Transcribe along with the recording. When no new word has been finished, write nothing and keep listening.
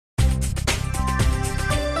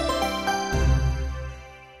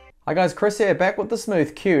Hi guys, Chris here, back with the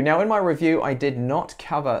SmoothQ. Now in my review I did not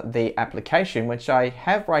cover the application, which I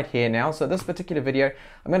have right here now. So this particular video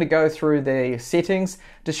I'm going to go through the settings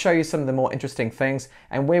to show you some of the more interesting things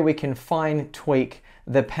and where we can fine tweak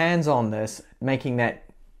the pans on this, making that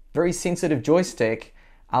very sensitive joystick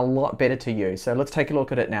a lot better to use. So let's take a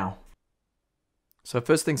look at it now. So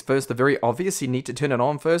first things first, the very obvious, you need to turn it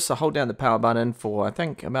on first. So hold down the power button for I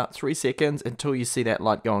think about 3 seconds until you see that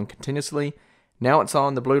light go on continuously. Now it's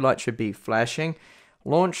on, the blue light should be flashing.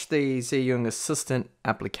 Launch the Zhiyun Assistant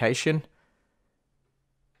application.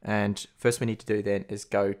 And first we need to do then is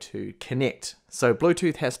go to connect. So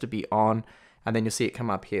Bluetooth has to be on, and then you'll see it come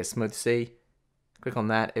up here, SmoothC. Click on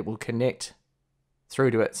that, it will connect through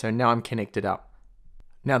to it. So now I'm connected up.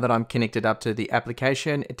 Now that I'm connected up to the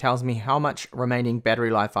application, it tells me how much remaining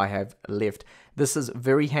battery life I have left. This is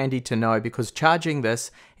very handy to know because charging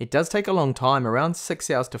this, it does take a long time, around 6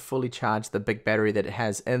 hours to fully charge the big battery that it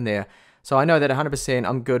has in there. So I know that 100%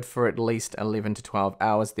 I'm good for at least 11 to 12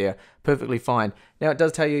 hours there, perfectly fine. Now it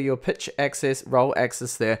does tell you your pitch axis, roll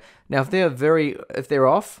axis there. Now if they're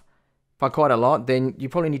off by quite a lot, then you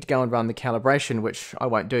probably need to go and run the calibration, which I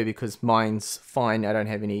won't do because mine's fine, I don't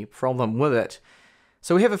have any problem with it.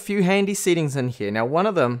 So we have a few handy settings in here. Now one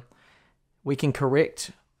of them, we can correct.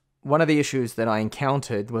 One of the issues that I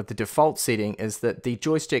encountered with the default setting is that the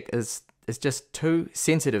joystick is just too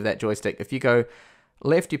sensitive, that joystick. If you go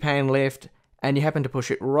left, you pan left, and you happen to push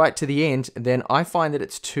it right to the end, then I find that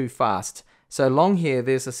it's too fast. So along here,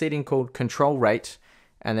 there's a setting called control rate,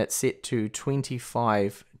 and it's set to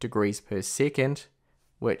 25 degrees per second,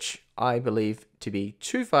 which I believe to be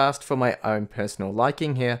too fast for my own personal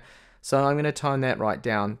liking here. So I'm going to tone that right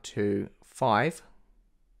down to 5.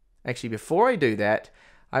 Actually, before I do that,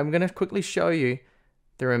 I'm going to quickly show you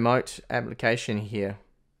the remote application here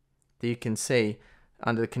that you can see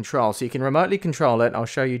under the control. So you can remotely control it. I'll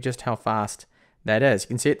show you just how fast that is. You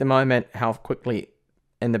can see at the moment how quickly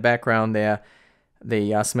in the background there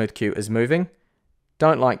the SmoothQ is moving.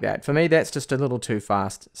 Don't like that. For me, that's just a little too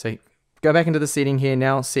fast. So go back into the setting here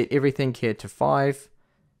now, set everything here to 5.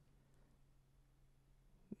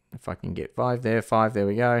 If I can get 5 there, 5, there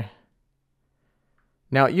we go.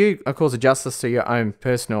 Now you, of course, adjust this to your own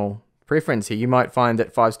personal preference here. You might find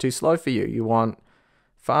that 5's too slow for you. You want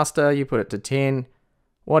faster, you put it to 10,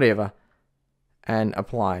 whatever, and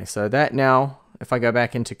apply. So that now, if I go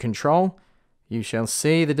back into control, you shall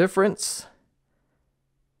see the difference.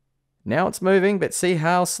 Now it's moving, but see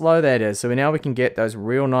how slow that is. So now we can get those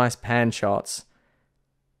real nice pan shots.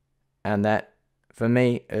 And that, for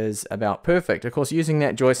me, is about perfect. Of course, using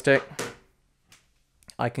that joystick,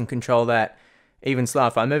 I can control that even slower.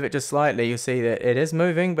 If I move it just slightly, you'll see that it is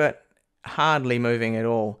moving, but hardly moving at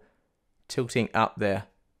all, tilting up there.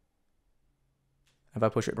 If I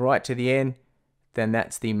push it right to the end, then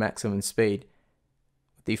that's the maximum speed,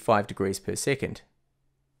 the 5 degrees per second.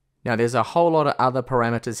 Now there's a whole lot of other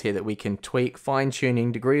parameters here that we can tweak,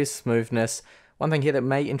 fine-tuning, degree of smoothness. One thing here that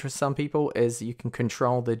may interest some people is you can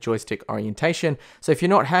control the joystick orientation. So if you're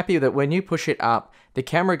not happy that when you push it up, the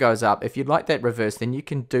camera goes up, if you'd like that reversed, then you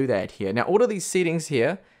can do that here. Now all of these settings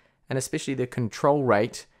here, and especially the control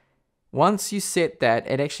rate, once you set that,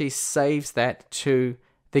 it actually saves that to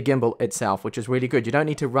the gimbal itself, which is really good. You don't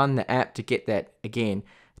need to run the app to get that again.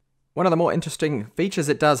 One of the more interesting features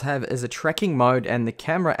it does have is a tracking mode and the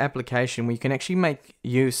camera application where you can actually make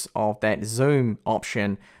use of that zoom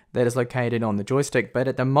option that is located on the joystick, but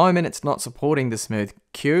at the moment it's not supporting the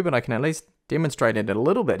SmoothQ, but I can at least demonstrate it a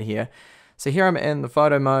little bit here. So here I'm in the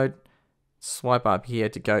photo mode, swipe up here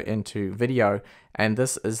to go into video, and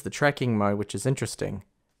this is the tracking mode, which is interesting.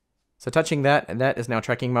 So touching that, and that is now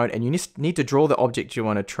tracking mode, and you need to draw the object you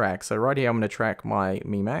want to track. So right here I'm going to track my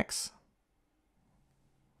Mi Max.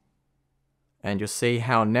 And you'll see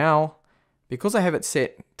how now, because I have it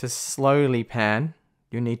set to slowly pan,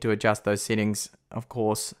 you need to adjust those settings, of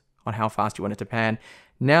course, on how fast you want it to pan.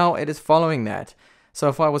 Now it is following that. So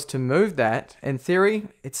if I was to move that, in theory,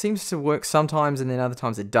 it seems to work sometimes and then other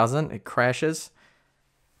times it doesn't. It crashes.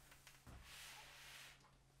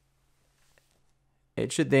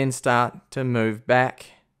 It should then start to move back.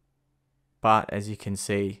 But as you can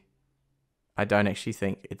see, I don't actually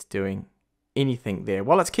think it's doing anything there.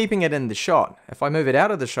 Well, it's keeping it in the shot. If I move it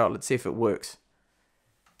out of the shot, let's see if it works.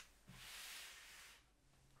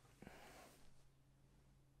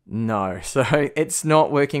 No, so it's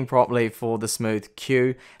not working properly for the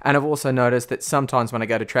SmoothQ, and I've also noticed that sometimes when I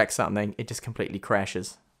go to track something, it just completely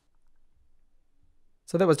crashes.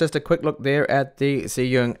 So that was just a quick look there at the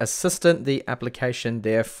Zhiyun Assistant, the application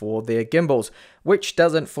there for their gimbals, which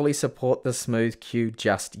doesn't fully support the SmoothQ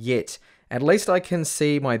just yet. At least I can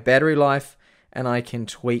see my battery life and I can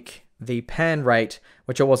tweak the pan rate,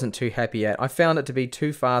 which I wasn't too happy at. I found it to be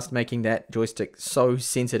too fast, making that joystick so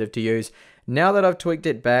sensitive to use. Now that I've tweaked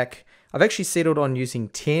it back, I've actually settled on using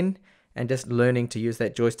 10 and just learning to use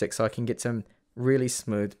that joystick so I can get some really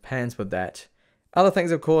smooth pans with that. Other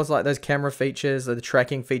things, of course, like those camera features, or the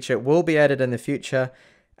tracking feature, will be added in the future,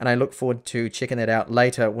 and I look forward to checking that out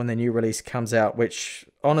later when the new release comes out, which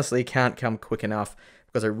honestly can't come quick enough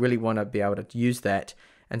because I really want to be able to use that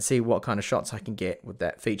and see what kind of shots I can get with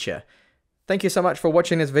that feature. Thank you so much for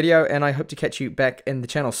watching this video, and I hope to catch you back in the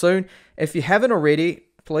channel soon. If you haven't already,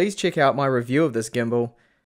 please check out my review of this gimbal.